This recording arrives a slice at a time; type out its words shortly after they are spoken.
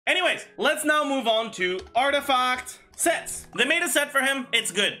Anyways, let's now move on to artifact sets. They made a set for him. It's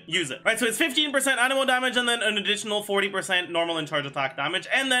good. Use it. Right, so it's 15% Anemo damage and then an additional 40% normal and charge attack damage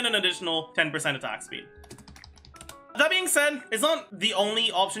and then an additional 10% attack speed. That being said, it's not the only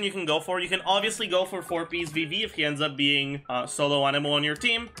option you can go for. You can obviously go for 4-piece VV if he ends up being solo Anemo on your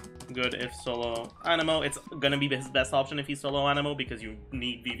team. Good if solo Anemo. It's gonna be his best option if he's solo Anemo because you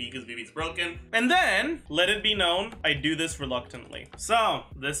need VV because VV's broken. And then, let it be known, I do this reluctantly. So,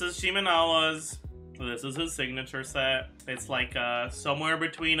 this is Shimenawa's. This is his signature set. It's like somewhere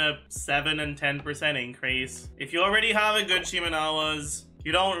between a 7 and 10% increase. If you already have a good Shimenawa's,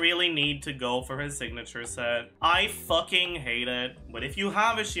 you don't really need to go for his signature set. I fucking hate it. But if you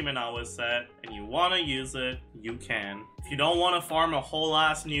have a Shimenawa set and you want to use it, you can. If you don't want to farm a whole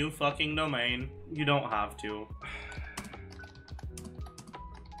ass new fucking domain, you don't have to.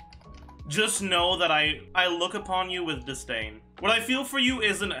 Just know that I look upon you with disdain. What I feel for you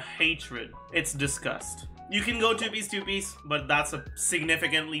isn't hatred, it's disgust. You can go 2-piece, but that's a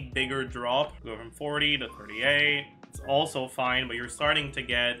significantly bigger drop. Go from 40 to 38. It's also fine, but you're starting to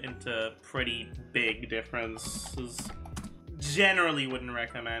get into pretty big differences. Generally wouldn't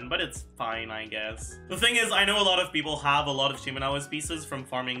recommend, but it's fine, I guess. The thing is, I know a lot of people have a lot of Shimenawa's pieces from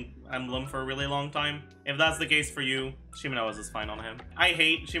farming Emblem for a really long time. If that's the case for you, Shimenawa's is fine on him. I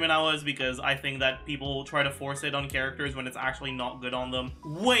hate Shimenawa's because I think that people try to force it on characters when it's actually not good on them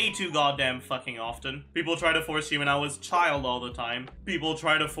way too goddamn fucking often. People try to force Shimenawa's child all the time. People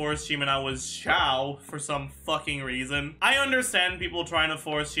try to force Shimenawa's Shao for some fucking reason. I understand people trying to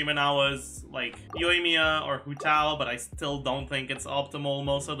force Shimenawa's like Yoimiya or Hutao, but I still don't think it's optimal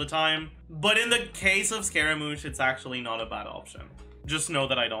most of the time. But in the case of Scaramouche, it's actually not a bad option. Just know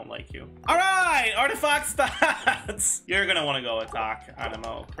that I don't like you. Alright, artifact stats! You're gonna want to go attack,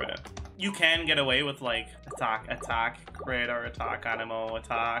 Anemo, crit. You can get away with like attack, crit, or attack, Anemo,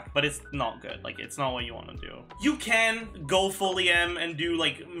 attack, but it's not good. Like, it's not what you want to do. You can go fully M and do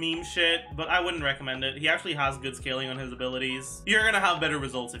like meme shit, but I wouldn't recommend it. He actually has good scaling on his abilities. You're gonna have better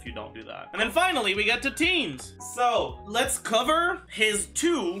results if you don't do that. And then finally, we get to teams. So, let's cover his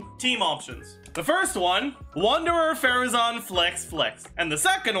 2 team options. The first one, Wanderer, Faruzan, Flex, Flex. And the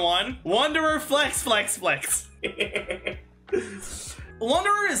second one, Wanderer, Flex, Flex, Flex.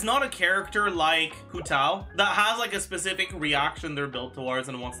 Wanderer is not a character like Hutao that has like a specific reaction they're built towards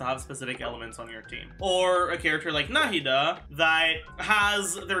and wants to have specific elements on your team. Or a character like Nahida that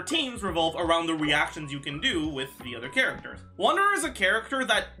has their teams revolve around the reactions you can do with the other characters. Wanderer is a character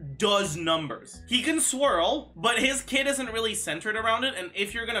that does numbers. He can swirl, but his kit isn't really centered around it, and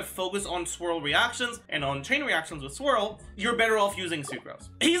if you're gonna focus on swirl reactions and on chain reactions with swirl, you're better off using Sucrose.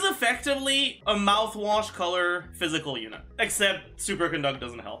 He's effectively a mouthwash color physical unit, except Superconduct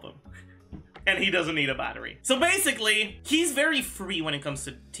doesn't help him. And he doesn't need a battery. So basically, he's very free when it comes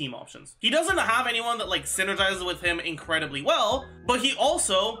to team options. He doesn't have anyone that like synergizes with him incredibly well, but he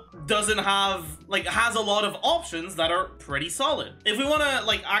also doesn't have, like, has a lot of options that are pretty solid. If we want to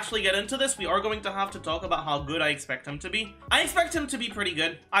like actually get into this, we are going to have to talk about how good I expect him to be. I expect him to be pretty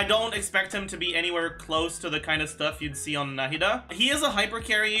good. I don't expect him to be anywhere close to the kind of stuff you'd see on Nahida. He is a hyper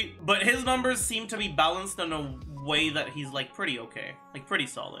carry, but his numbers seem to be balanced in a way that he's like pretty okay, like pretty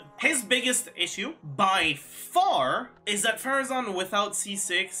solid. His biggest issue by far is that Faruzan without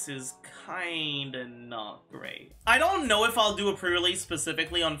C6 is kinda not great. I don't know if I'll do a pre-release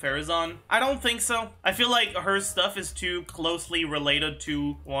specifically on Faruzan. I don't think so. I feel like her stuff is too closely related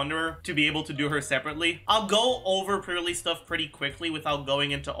to Wanderer to be able to do her separately. I'll go over pre-release stuff pretty quickly without going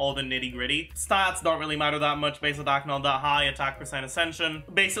into all the nitty-gritty. Stats don't really matter that much. Base attack not that high, attack percent ascension.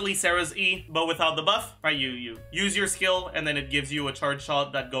 Basically Sarah's E, but without the buff, right? You use your skill and then it gives you a charge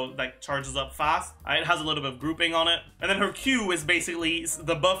shot that charges up fast. It has a little bit of grouping on it. And then her Q is basically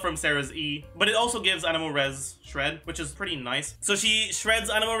the buff from Sarah's E, but it also gives Anemo Res Shred, which is pretty nice. So she shreds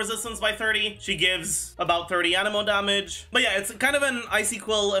Anemo resistance by 30. She gives about 30 Anemo damage. But yeah, it's kind of an Icy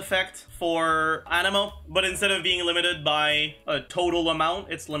Quill effect for Anemo, but instead of being limited by a total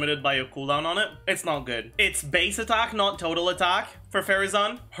amount, it's limited by a cooldown on it. It's not good. It's base attack, not total attack. For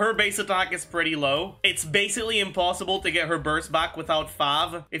Faruzan, her base attack is pretty low. It's basically impossible to get her burst back without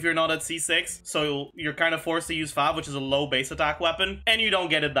Fav if you're not at C6, so you're kind of forced to use Fav, which is a low base attack weapon, and you don't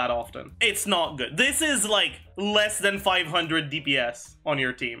get it that often. It's not good. This is like less than 500 DPS on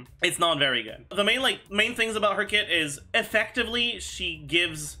your team. It's not very good. The main things about her kit is effectively she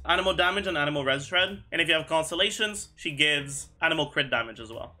gives Anemo damage and Anemo Res Shred, and if you have constellations, she gives Anemo crit damage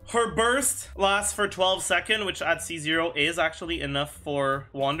as well. Her burst lasts for 12 seconds, which at C0 is actually enough for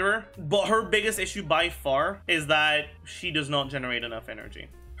Wanderer, but her biggest issue by far is that she does not generate enough energy.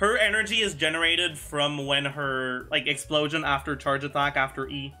 Her energy is generated from when her like explosion after charge attack after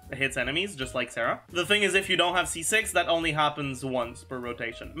E hits enemies, just like Sarah. The thing is, if you don't have C6, that only happens once per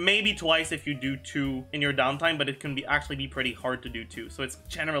rotation. Maybe twice if you do 2 in your downtime, but it can actually be pretty hard to do 2. So it's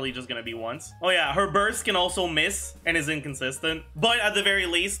generally just gonna be once. Oh yeah, her burst can also miss and is inconsistent. But at the very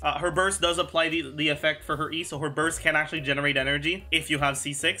least, her burst does apply the effect for her E, so her burst can actually generate energy if you have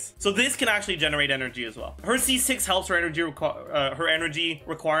C6. So this can actually generate energy as well. Her C6 helps her energy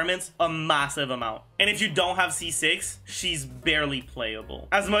requirements a massive amount. And if you don't have C6, she's barely playable.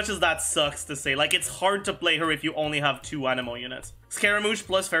 As much as that sucks to say, like, it's hard to play her if you only have 2 Anemo units. Scaramouche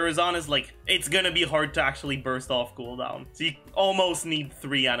plus Faruzan is like, it's gonna be hard to actually burst off cooldown. So you almost need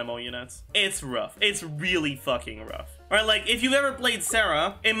 3 Anemo units. It's rough. It's really fucking rough. Alright, like, if you've ever played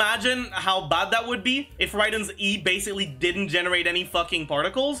Sarah, imagine how bad that would be if Raiden's E basically didn't generate any fucking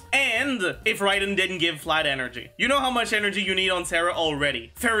particles, and if Raiden didn't give flat energy. You know how much energy you need on Sarah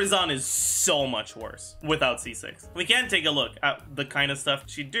already. Faruzan is so much worse without C6. We can take a look at the kind of stuff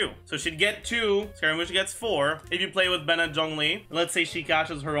she'd do. So she'd get 2, Scaramouche gets 4. If you play with Bennett Zhongli, let's say she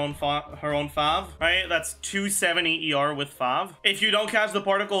catches her own Fav, right? That's 270 ER with Fav. If you don't catch the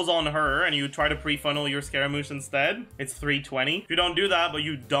particles on her and you try to pre-funnel your Scaramouche instead, it's 320. If you don't do that, but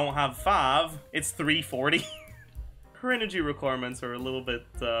you don't have Fav, it's 340. Her energy requirements are a little bit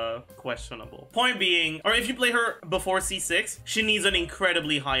questionable. Point being, or if you play her before C6, she needs an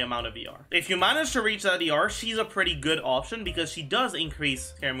incredibly high amount of ER. If you manage to reach that ER, she's a pretty good option because she does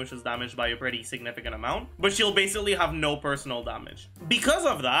increase Scaramouche's damage by a pretty significant amount, but she'll basically have no personal damage. Because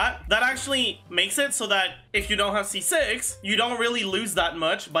of that, that actually makes it so that if you don't have C6, you don't really lose that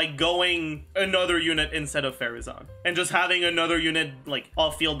much by going another unit instead of Faruzan. And just having another unit like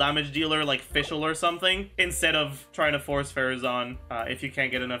off-field damage dealer like Fischl or something, instead of trying to force Faruzan if you can't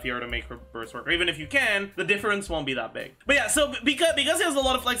get enough ER to make her burst work. Or even if you can, the difference won't be that big. But yeah, so because he has a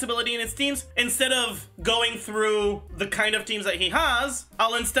lot of flexibility in his teams, instead of going through the kind of teams that he has,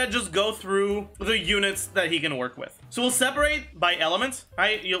 I'll instead just go through the units that he can work with. So we'll separate by elements,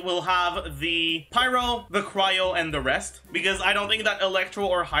 right? We'll have the Pyro, the Cryo, and the rest, because I don't think that Electro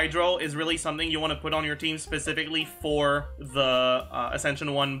or Hydro is really something you want to put on your team specifically for the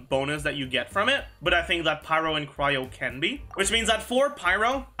Ascension 1 bonus that you get from it. But I think that Pyro and Cryo can be. Which means that for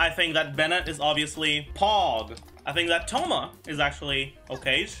Pyro, I think that Bennett is obviously Pog. I think that Toma is actually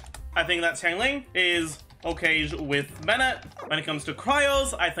okay. I think that Xiangling is okay with Bennett. When it comes to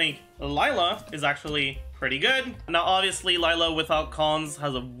Cryos, I think Lila is actually pretty good. Now, obviously, Lila without cons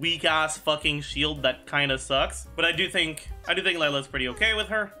has a weak-ass fucking shield that kind of sucks. But I do think Lila's pretty okay with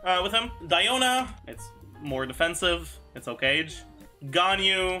her, with him. Diona, it's more defensive. It's okay.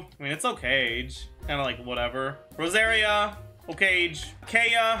 Ganyu, I mean, it's okay. Kind of like whatever. Rosaria, okay.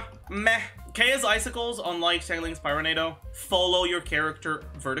 Kaya, meh. Kaya's icicles, unlike Xiangling's Pyronado, follow your character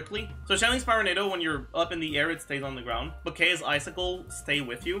vertically. So Xiangling's Pyronado, when you're up in the air, it stays on the ground. But Kaya's icicle stay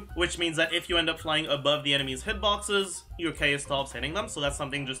with you, which means that if you end up flying above the enemy's hitboxes, your Kaya stops hitting them. So that's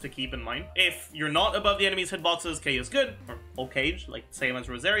something just to keep in mind. If you're not above the enemy's hitboxes, Kaya's good, or okay, like same as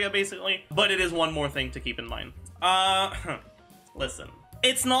Rosaria basically. But it is one more thing to keep in mind. Listen.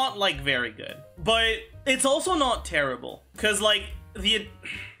 It's not like very good, but it's also not terrible. Cause like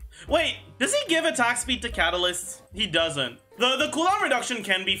wait, does he give attack speed to catalysts? He doesn't. The cooldown reduction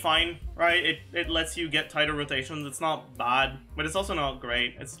can be fine, right? It lets you get tighter rotations. It's not bad, but it's also not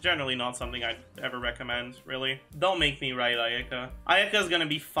great. It's generally not something I'd ever recommend, really. Don't make me ride Ayaka. Ayaka's gonna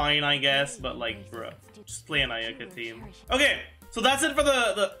be fine, I guess, but like, bruh, just play an Ayaka team. Okay, so that's it for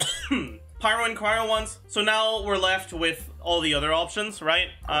the Pyro and Cryo ones. So now we're left with all the other options, right?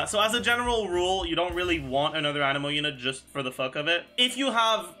 So as a general rule, you don't really want another Anemo unit just for the fuck of it. If you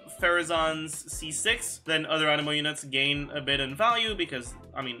have Faruzan's C6, then other Anemo units gain a bit in value because,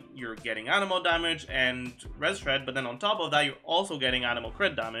 I mean, you're getting Anemo damage and Res Shred, but then on top of that, you're also getting Anemo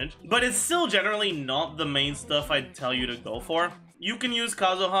crit damage. But it's still generally not the main stuff I'd tell you to go for. You can use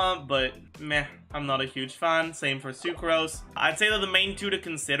Kazuha, but meh, I'm not a huge fan. Same for Sucrose. I'd say that the main two to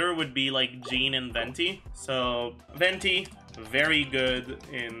consider would be like Jean and Venti. So Venti, very good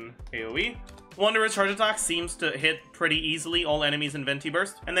in AoE. Wondrous Charge Attack seems to hit pretty easily all enemies in Venti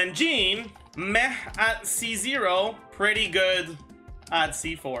Burst. And then Jean, meh at C0, pretty good at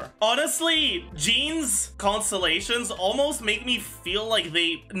C4. Honestly, Jean's constellations almost make me feel like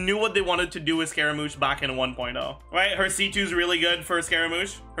they knew what they wanted to do with Scaramouche back in 1.0. Right? Her C2 is really good for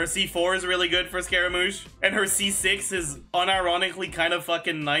Scaramouche. Her C4 is really good for Scaramouche. And her C6 is unironically kind of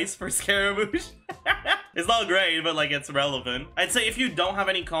fucking nice for Scaramouche. It's not great, but like it's relevant. I'd say if you don't have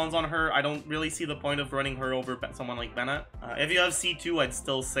any cons on her, I don't really see the point of running her over someone like Bennett. If you have C2, I'd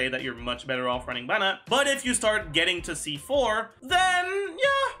still say that you're much better off running Bennett. But if you start getting to C4, then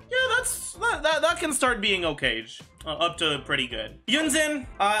yeah, Yeah, that can start being okay. Up to pretty good.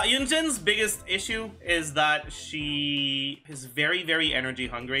 Yunjin's biggest issue is that she is very, very energy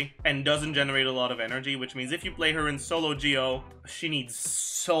hungry and doesn't generate a lot of energy, which means if you play her in solo Geo, she needs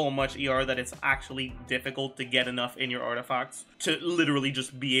so much ER that it's actually difficult to get enough in your artifacts to literally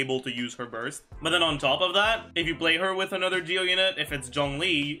just be able to use her burst. But then on top of that, if you play her with another Geo unit, if it's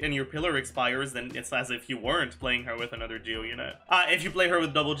Zhongli and your pillar expires, then it's as if you weren't playing her with another Geo unit. If you play her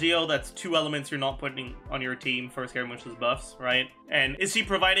with double Geo, that's 2 elements you're not putting on your team for Scaramush's buffs, right? And is she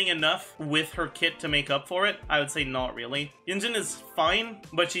providing enough with her kit to make up for it? I would say not really. Yunjin is fine,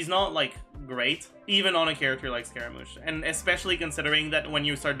 but she's not like great, even on a character like Scaramouche. And especially considering that when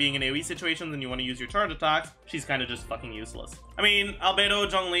you start being in AoE situations and you want to use your charge attacks, she's kind of just fucking useless. I mean, Albedo,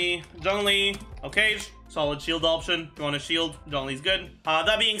 Zhongli, okay, solid shield option. If you want a shield, Zhongli's good.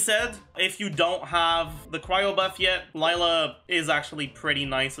 That being said, if you don't have the Cryo buff yet, Lila is actually pretty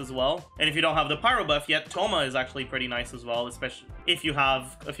nice as well. And if you don't have the Pyro buff yet, Toma is actually pretty nice as well, especially if you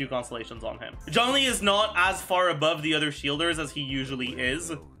have a few constellations on him. Zhongli is not as far above the other shielders as he usually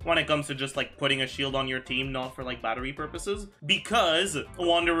is when it comes to just like putting a shield on your team, not for like battery purposes, because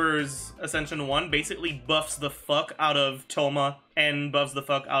Wanderer's Ascension 1 basically buffs the fuck out of Toma and buffs the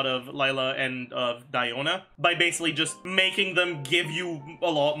fuck out of Lila and of Diona by basically just making them give you a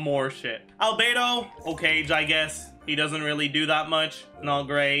lot more shit. Albedo, okay, I guess. He doesn't really do that much. Not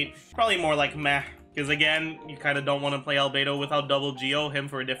great. Probably more like meh. Because again, you kind of don't want to play Albedo without double Geo, him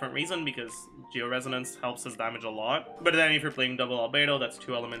for a different reason, because Geo Resonance helps his damage a lot. But then if you're playing double Albedo, that's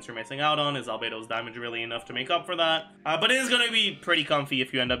 2 elements you're missing out on. Is Albedo's damage really enough to make up for that? But it is going to be pretty comfy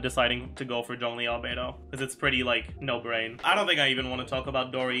if you end up deciding to go for Zhongli Albedo, because it's pretty, like, no brain. I don't think I even want to talk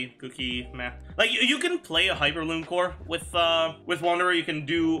about Dory, Kuki, meh. Like, you can play a Hyperloom core with Wanderer. You can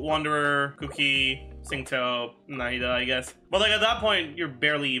do Wanderer, Kuki, Singto, Nahida, I guess. But like at that point, you're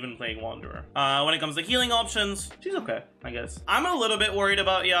barely even playing Wanderer. When it comes to healing options, she's okay, I guess. I'm a little bit worried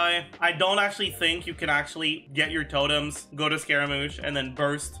about Yai. I don't actually think you can actually get your totems, go to Scaramouche, and then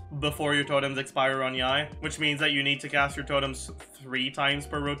burst before your totems expire on Yai, which means that you need to cast your totems 3 times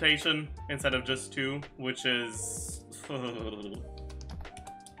per rotation instead of just 2, which is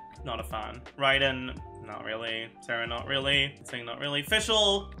not a fan. Raiden, not really. Sarah, not really. Sing, not really.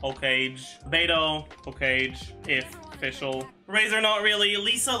 Fischl, okage. Beto, okage. If Fischl. Razor, not really.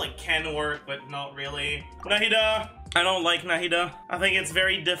 Lisa, like, can work, but not really. Nahida, I don't like Nahida. I think it's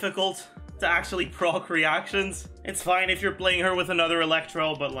very difficult to actually proc reactions. It's fine if you're playing her with another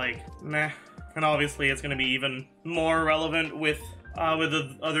Electro, but like, meh. And obviously it's gonna be even more relevant with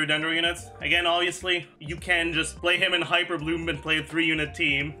the other Dendro units. Again, obviously, you can just play him in Hyper Bloom and play a 3-unit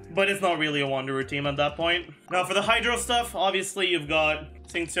team, but it's not really a Wanderer team at that point. Now, for the Hydro stuff, obviously, you've got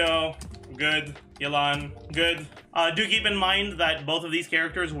Singto, good, Yelan, good. Do keep in mind that both of these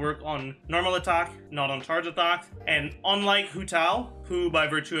characters work on normal attack, not on charge attack, and unlike Hu Tao, who, by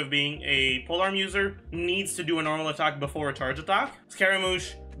virtue of being a polearm user, needs to do a normal attack before a charge attack,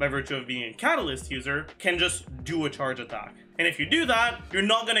 Scaramouche, by virtue of being a Catalyst user, can just do a charge attack. And if you do that, you're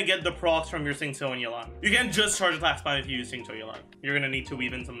not going to get the procs from your Singto and Yelan. You can't just charge attack spam if you use Singto Yelan. You're going to need to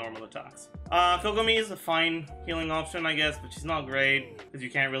weave in some normal attacks. Kokomi is a fine healing option, I guess, but she's not great, because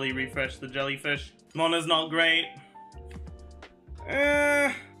you can't really refresh the jellyfish. Mona's not great.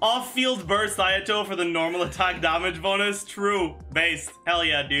 Off-field burst Ayato for the normal attack damage bonus? True. Based. Hell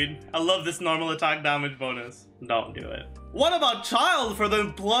yeah, dude. I love this normal attack damage bonus. Don't do it. What about Child for the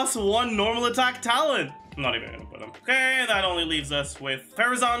 +1 normal attack talent? I'm not even gonna put him. Okay, that only leaves us with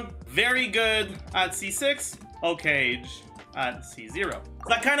Faruzan. Very good at C6. Okage at C0.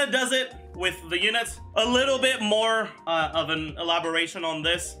 That kind of does it with the units. A little bit more of an elaboration on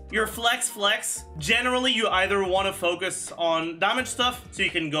this. Your flex, generally you either want to focus on damage stuff, so you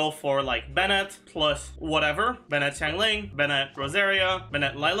can go for like Bennett plus whatever. Bennett Xiangling, Bennett Rosaria,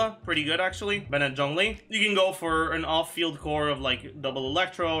 Bennett Lila, pretty good actually. Bennett Zhongli. You can go for an off-field core of like double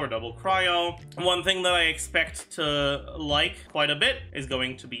Electro or double Cryo. One thing that I expect to like quite a bit is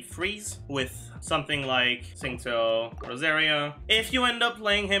going to be Freeze with something like Singto Rosaria. If you end up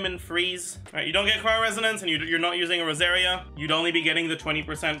playing him in Freeze, right, you don't get Cryo Resonance and you're not using a Rosaria, you'd only be getting the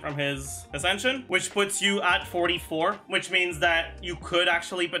 20% from his Ascension, which puts you at 44, which means that you could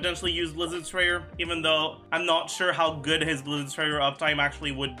actually potentially use Blizzard Sprayer, even though I'm not sure how good his Blizzard Sprayer uptime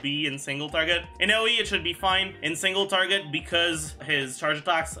actually would be in single target. In AoE, it should be fine. In single target, because his charge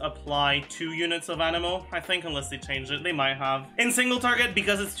attacks apply 2 units of Anemo, I think, unless they changed it. They might have. In single target,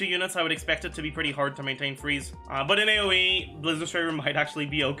 because it's 2 units, I would expect it to be be pretty hard to maintain freeze. But in AoE, Blizzard Shaver might actually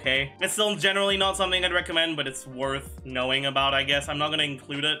be okay. It's still generally not something I'd recommend, but it's worth knowing about, I guess. I'm not going to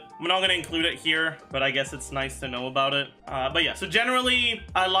include it. I'm not going to include it here, but I guess it's nice to know about it. But yeah, so generally,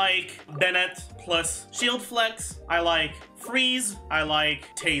 I like Bennett plus Shield Flex. I like Freeze, I like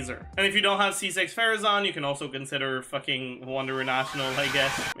Taser. And if you don't have C6 Faruzan, you can also consider fucking Wanderer National, I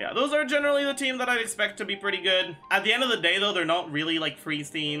guess. Yeah, those are generally the team that I'd expect to be pretty good. At the end of the day, though, they're not really like Freeze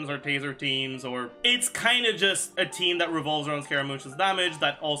teams or Taser teams, or it's kind of just a team that revolves around Scaramouche's damage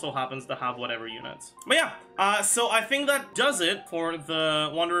that also happens to have whatever units. But yeah, so I think that does it for the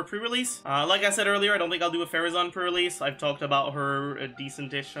Wanderer pre-release. Like I said earlier, I don't think I'll do a Faruzan pre-release. I've talked about her a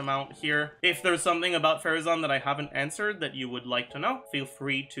decent-ish amount here. If there's something about Faruzan that I haven't answered that you would like to know, feel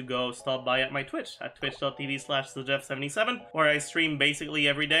free to go stop by at my Twitch at twitch.tv/thejeff77, where I stream basically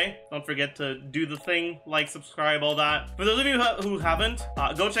every day. Don't forget to do the thing, like, subscribe, all that. For those of you who haven't,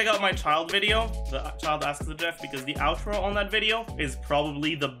 go check out my child video, the Child Asks the Jeff, because the outro on that video is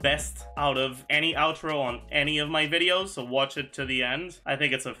probably the best out of any outro on any of my videos, so watch it to the end. I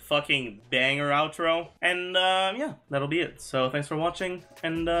think it's a fucking banger outro. And yeah, that'll be it. So thanks for watching,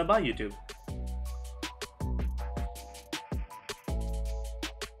 and bye YouTube.